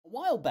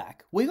while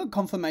back, we got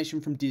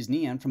confirmation from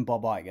Disney and from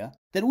Bob Iger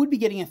that it would be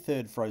getting a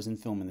third Frozen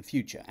film in the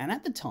future, and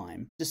at the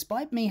time,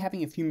 despite me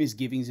having a few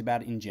misgivings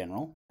about it in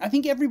general, I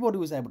think everybody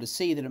was able to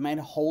see that it made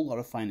a whole lot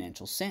of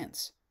financial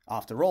sense.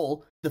 After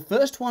all, the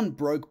first one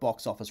broke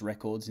box office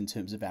records in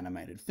terms of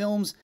animated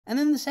films, and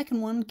then the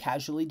second one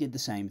casually did the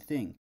same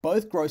thing.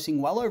 Both grossing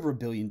well over $1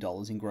 billion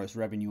in gross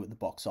revenue at the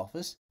box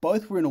office,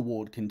 both were in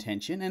award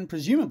contention, and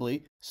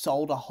presumably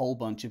sold a whole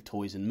bunch of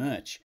toys and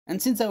merch.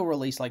 And since they were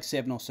released like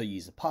 7 or so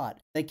years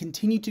apart, they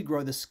continued to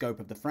grow the scope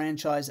of the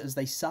franchise as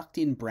they sucked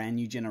in brand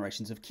new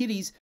generations of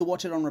kiddies to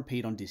watch it on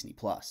repeat on Disney+.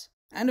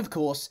 And of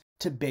course,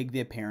 to beg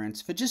their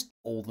parents for just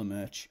all the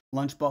merch.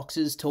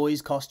 Lunchboxes,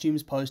 toys,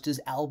 costumes, posters,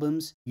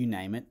 albums, you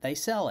name it, they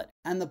sell it,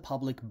 and the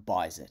public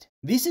buys it.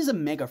 This is a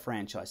mega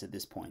franchise at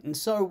this point, and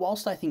so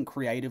whilst I think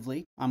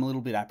creatively, I'm a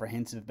little bit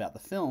apprehensive about the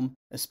film,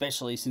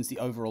 especially since the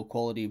overall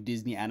quality of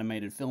Disney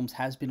animated films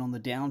has been on the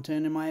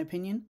downturn in my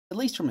opinion, at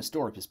least from a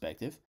story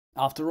perspective.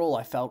 After all,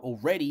 I felt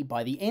already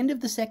by the end of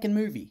the second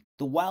movie,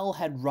 the well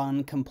had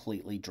run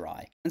completely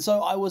dry. And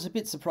so I was a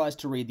bit surprised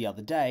to read the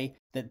other day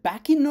that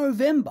back in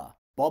November,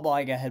 Bob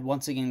Iger had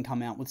once again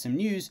come out with some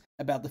news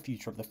about the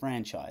future of the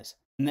franchise,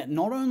 and that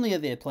not only are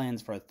there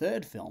plans for a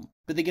third film,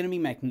 but they're going to be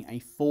making a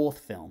fourth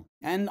film.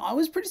 And I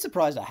was pretty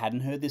surprised I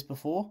hadn't heard this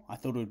before. I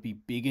thought it would be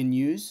bigger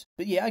news,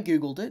 but yeah, I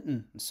googled it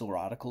and saw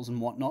articles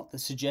and whatnot that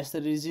suggest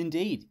that it is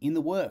indeed in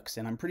the works,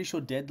 and I'm pretty sure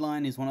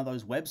Deadline is one of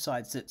those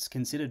websites that's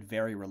considered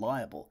very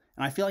reliable.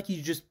 And I feel like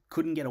you just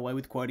couldn't get away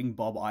with quoting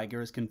Bob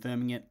Iger as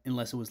confirming it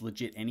unless it was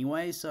legit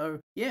anyway, so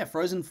yeah,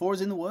 Frozen 4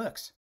 is in the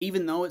works.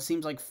 Even though it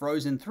seems like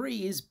Frozen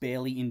 3 is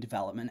barely in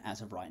development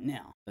as of right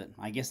now. But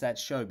I guess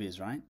that's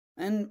showbiz, right?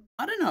 And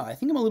I don't know, I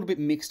think I'm a little bit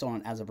mixed on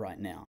it as of right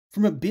now.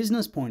 From a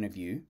business point of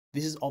view,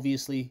 this is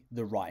obviously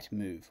the right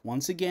move.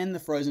 Once again, the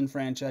Frozen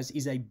franchise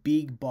is a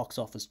big box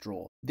office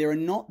draw. There are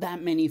not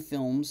that many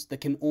films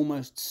that can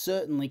almost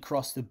certainly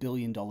cross the $1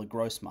 billion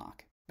gross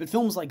mark. But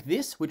films like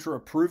this, which are a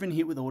proven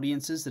hit with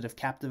audiences that have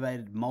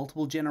captivated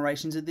multiple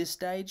generations at this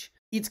stage,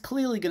 it's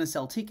clearly going to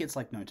sell tickets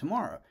like no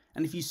tomorrow.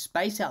 And if you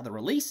space out the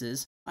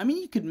releases, I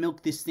mean, you could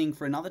milk this thing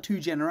for another 2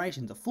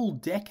 generations, a full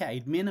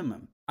decade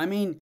minimum. I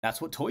mean,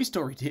 that's what Toy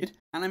Story did.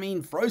 And I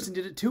mean, Frozen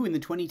did it too in the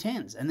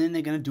 2010s, and then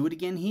they're going to do it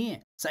again here.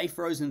 Say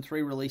Frozen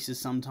 3 releases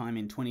sometime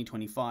in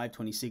 2025,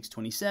 26,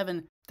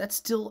 27, that's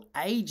still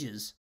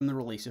ages from the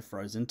release of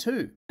Frozen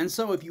 2. And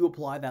so if you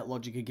apply that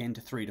logic again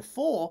to 3 to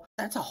 4,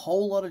 that's a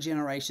whole lot of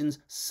generations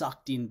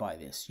sucked in by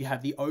this. You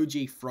have the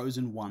OG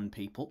Frozen 1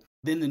 people,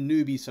 then the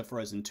newbies for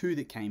Frozen 2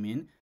 that came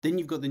in, then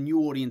you've got the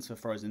new audience for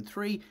Frozen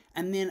 3,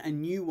 and then a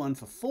new one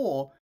for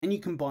 4, and you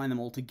combine them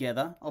all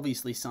together.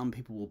 Obviously, some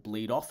people will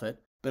bleed off it,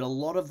 but a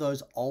lot of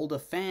those older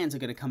fans are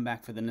going to come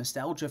back for the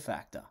nostalgia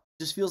factor.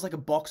 It just feels like a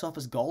box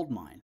office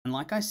goldmine. And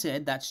like I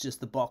said, that's just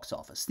the box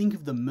office. Think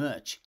of the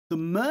merch. The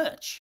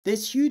merch!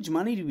 There's huge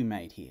money to be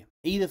made here,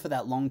 either for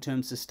that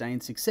long-term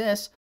sustained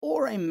success,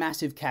 or a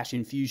massive cash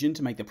infusion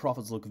to make the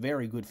profits look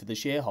very good for the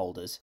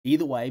shareholders.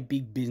 Either way,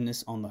 big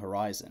business on the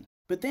horizon.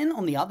 But then,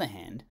 on the other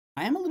hand,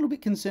 I am a little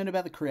bit concerned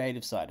about the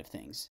creative side of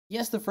things.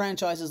 Yes, the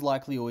franchise is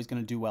likely always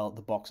going to do well at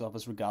the box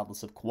office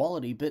regardless of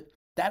quality, but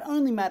that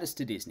only matters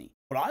to Disney.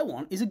 What I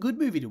want is a good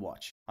movie to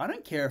watch. I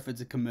don't care if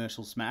it's a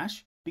commercial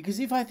smash, because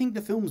if I think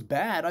the film's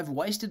bad, I've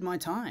wasted my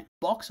time.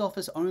 Box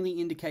office only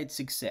indicates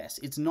success,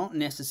 it's not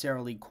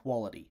necessarily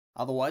quality.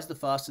 Otherwise, the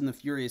Fast and the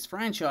Furious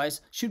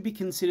franchise should be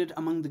considered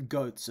among the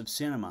GOATs of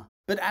cinema.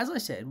 But as I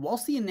said,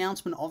 whilst the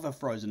announcement of a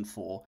Frozen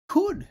 4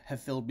 could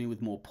have filled me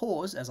with more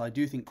pause, as I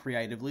do think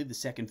creatively the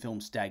second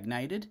film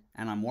stagnated,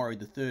 and I'm worried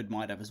the third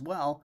might have as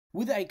well,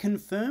 with a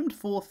confirmed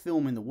 4th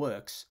film in the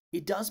works,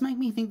 it does make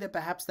me think that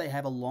perhaps they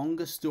have a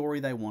longer story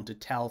they want to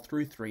tell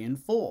through 3 and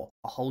 4,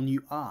 a whole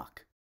new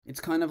arc.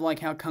 It's kind of like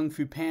how Kung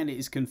Fu Panda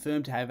is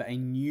confirmed to have a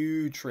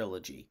new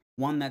trilogy,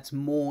 one that's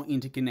more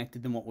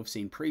interconnected than what we've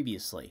seen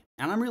previously.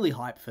 And I'm really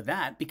hyped for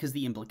that because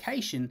the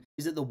implication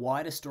is that the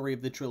wider story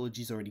of the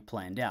trilogy is already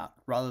planned out,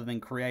 rather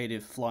than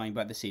creative flying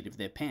by the seat of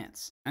their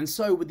pants. And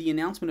so with the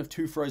announcement of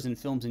 2 Frozen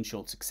films in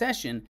short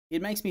succession,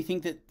 it makes me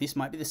think that this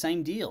might be the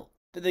same deal.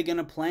 That they're going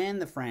to plan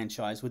the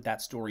franchise with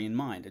that story in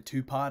mind, a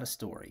 2-parter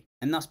story.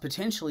 And thus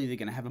potentially they're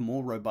going to have a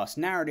more robust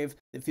narrative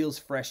that feels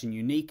fresh and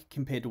unique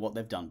compared to what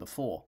they've done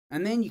before.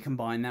 And then you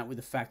combine that with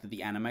the fact that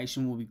the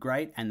animation will be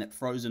great and that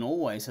Frozen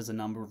always has a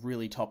number of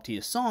really top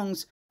tier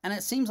songs, and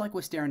it seems like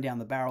we're staring down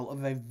the barrel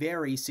of a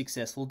very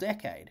successful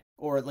decade.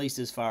 Or at least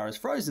as far as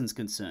Frozen's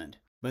concerned.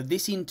 But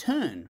this in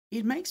turn,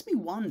 it makes me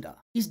wonder,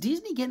 is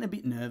Disney getting a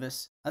bit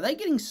nervous? Are they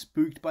getting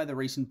spooked by the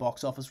recent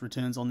box office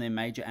returns on their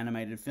major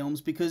animated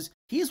films? Because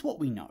here's what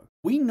we know.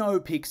 We know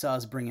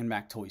Pixar's bringing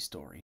back Toy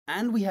Story,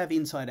 and we have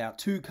Inside Out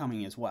 2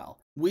 coming as well,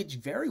 which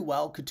very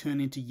well could turn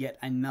into yet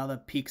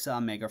another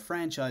Pixar mega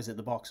franchise at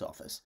the box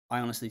office. I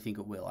honestly think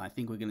it will. I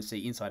think we're going to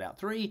see Inside Out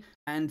 3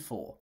 and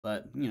 4,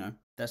 but you know,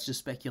 that's just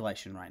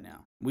speculation right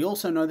now. We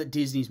also know that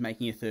Disney's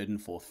making a 3rd and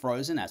 4th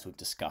Frozen, as we've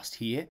discussed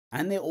here,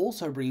 and they're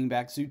also bringing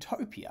back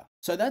Zootopia.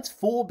 So that's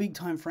 4 big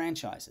time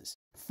franchises.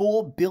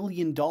 $4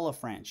 billion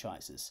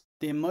franchises.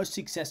 They're most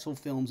successful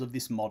films of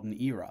this modern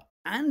era.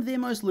 and their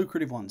most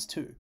lucrative ones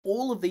too.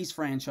 All of these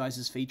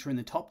franchises feature in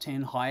the top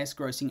 10 highest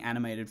grossing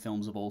animated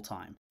films of all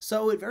time,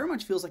 so it very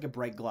much feels like a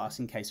break glass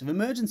in case of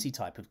emergency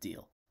type of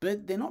deal.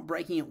 But they're not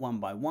breaking it one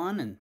by one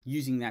and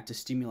using that to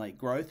stimulate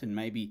growth and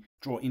maybe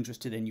draw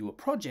interest to their newer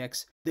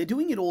projects. They're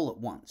doing it all at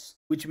once,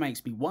 which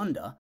makes me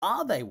wonder,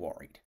 are they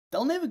worried?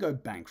 They'll never go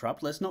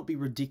bankrupt, let's not be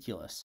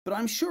ridiculous. But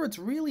I'm sure it's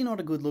really not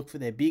a good look for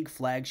their big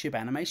flagship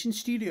animation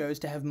studios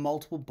to have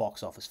multiple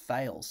box office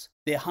fails.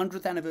 Their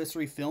 100th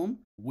anniversary film,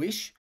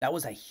 Wish, that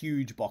was a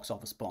huge box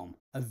office bomb.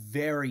 A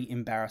very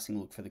embarrassing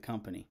look for the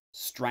company.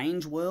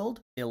 Strange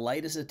World, their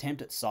latest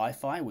attempt at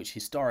sci-fi, which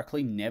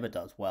historically never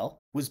does well,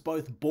 was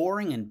both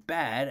boring and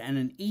bad and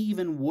an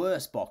even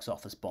worse box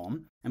office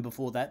bomb. And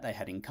before that they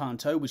had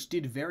Encanto, which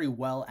did very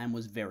well and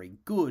was very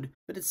good,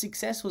 but its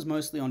success was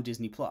mostly on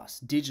Disney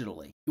Plus,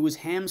 digitally. It was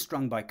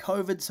hamstrung by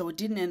COVID, so it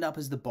didn't end up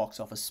as the box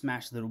office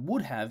smash that it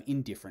would have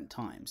in different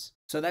times.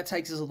 So that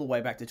takes us all the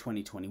way back to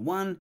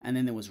 2021, and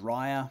then there was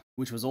Raya,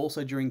 which was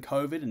also during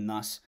COVID and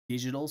thus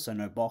digital, so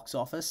no box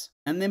office.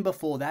 And then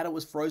before that it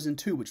was Frozen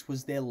 2, which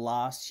was their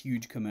last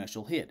huge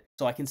commercial hit.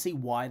 So I can see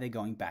why they're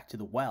going back to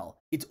the well.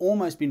 It's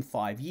almost been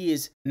 5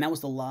 years, and that was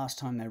the last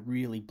time they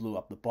really blew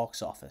up the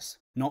box office.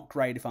 Not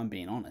great if I'm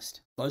being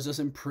honest. Those are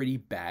some pretty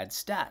bad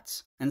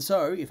stats. And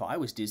so, if I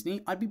was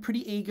Disney, I'd be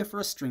pretty eager for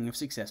a string of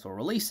successful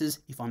releases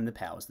if I'm the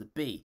powers that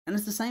be. And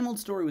it's the same old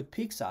story with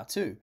Pixar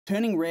too.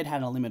 Turning Red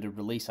had a limited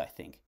release, I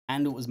think.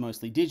 And it was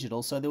mostly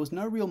digital, so there was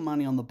no real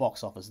money on the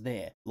box office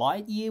there.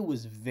 Lightyear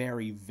was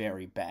very,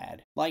 very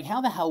bad. Like, how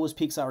the hell was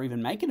Pixar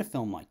even making a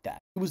film like that?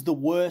 It was the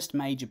worst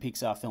major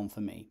Pixar film for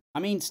me. I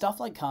mean,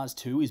 stuff like Cars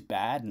 2 is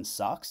bad and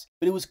sucks,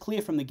 but it was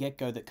clear from the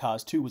get-go that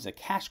Cars 2 was a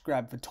cash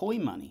grab for toy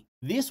money.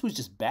 This was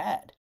just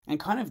bad, and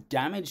kind of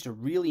damaged a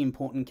really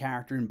important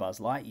character in Buzz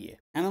Lightyear.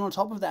 And then on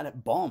top of that,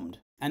 it bombed.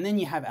 And then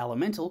you have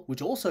Elemental,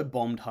 which also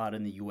bombed hard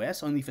in the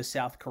US, only for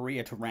South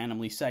Korea to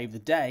randomly save the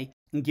day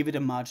and give it a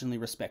marginally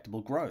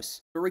respectable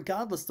gross. But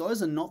regardless,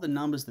 those are not the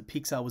numbers that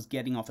Pixar was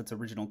getting off its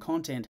original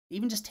content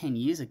even just 10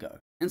 years ago.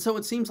 And so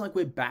it seems like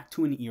we're back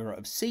to an era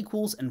of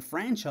sequels and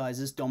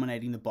franchises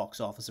dominating the box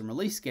office and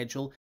release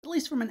schedule, at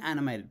least from an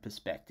animated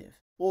perspective.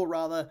 Or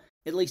rather,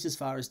 at least as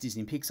far as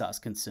Disney Pixar's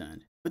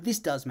concerned. But this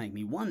does make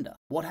me wonder,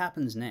 what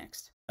happens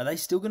next? Are they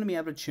still going to be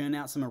able to churn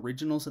out some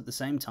originals at the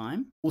same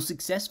time? Will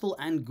successful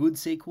and good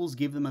sequels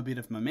give them a bit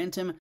of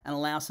momentum and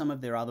allow some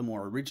of their other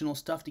more original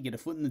stuff to get a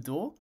foot in the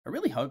door? I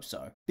really hope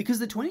so. Because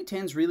the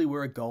 2010s really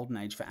were a golden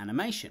age for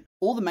animation.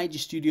 All the major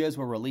studios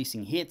were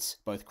releasing hits,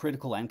 both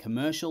critical and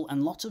commercial,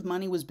 and lots of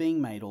money was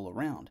being made all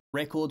around.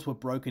 Records were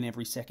broken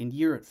every second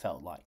year, it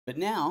felt like. But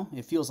now,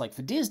 it feels like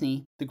for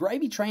Disney, the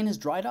gravy train has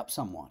dried up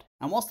somewhat.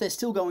 And whilst they're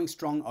still going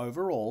strong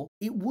overall,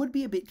 it would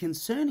be a bit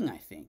concerning, I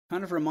think.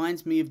 Kind of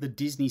reminds me of the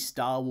Disney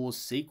Star Wars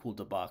sequel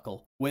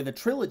debacle, where the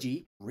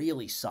trilogy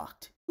really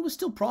sucked. It was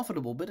still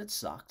profitable, but it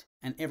sucked,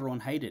 and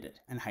everyone hated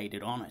it, and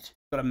hated on it.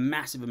 Got a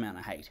massive amount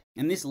of hate.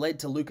 And this led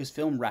to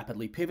Lucasfilm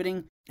rapidly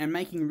pivoting and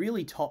making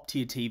really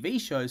top-tier TV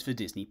shows for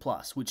Disney+,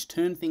 which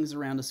turned things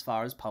around as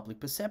far as public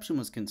perception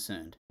was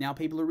concerned. Now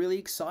people are really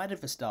excited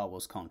for Star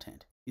Wars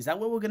content. Is that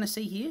what we're going to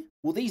see here?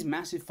 Will these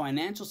massive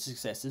financial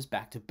successes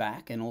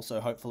back-to-back, and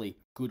also hopefully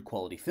good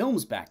quality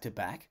films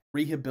back-to-back,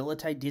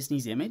 rehabilitate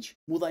Disney's image?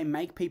 Will they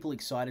make people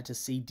excited to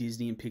see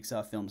Disney and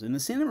Pixar films in the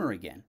cinema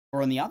again?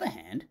 Or on the other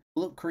hand,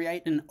 will it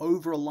create an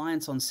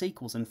over-reliance on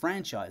sequels and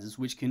franchises,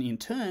 which can in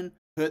turn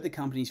hurt the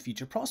company's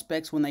future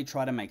prospects when they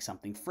try to make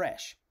something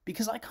fresh?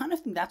 Because I kind of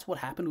think that's what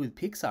happened with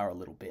Pixar a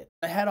little bit.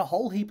 They had a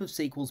whole heap of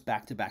sequels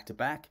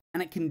back-to-back-to-back,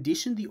 and it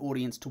conditioned the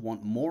audience to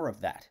want more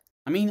of that.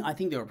 I mean, I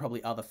think there were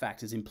probably other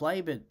factors in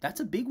play, but that's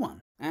a big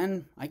one.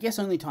 And I guess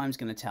only time's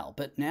going to tell.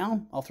 But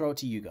now, I'll throw it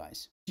to you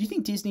guys. Do you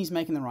think Disney's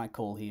making the right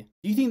call here?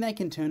 Do you think they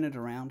can turn it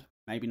around?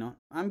 Maybe not.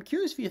 I'm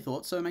curious for your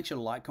thoughts, so make sure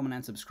to like, comment,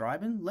 and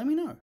subscribe, and let me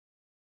know.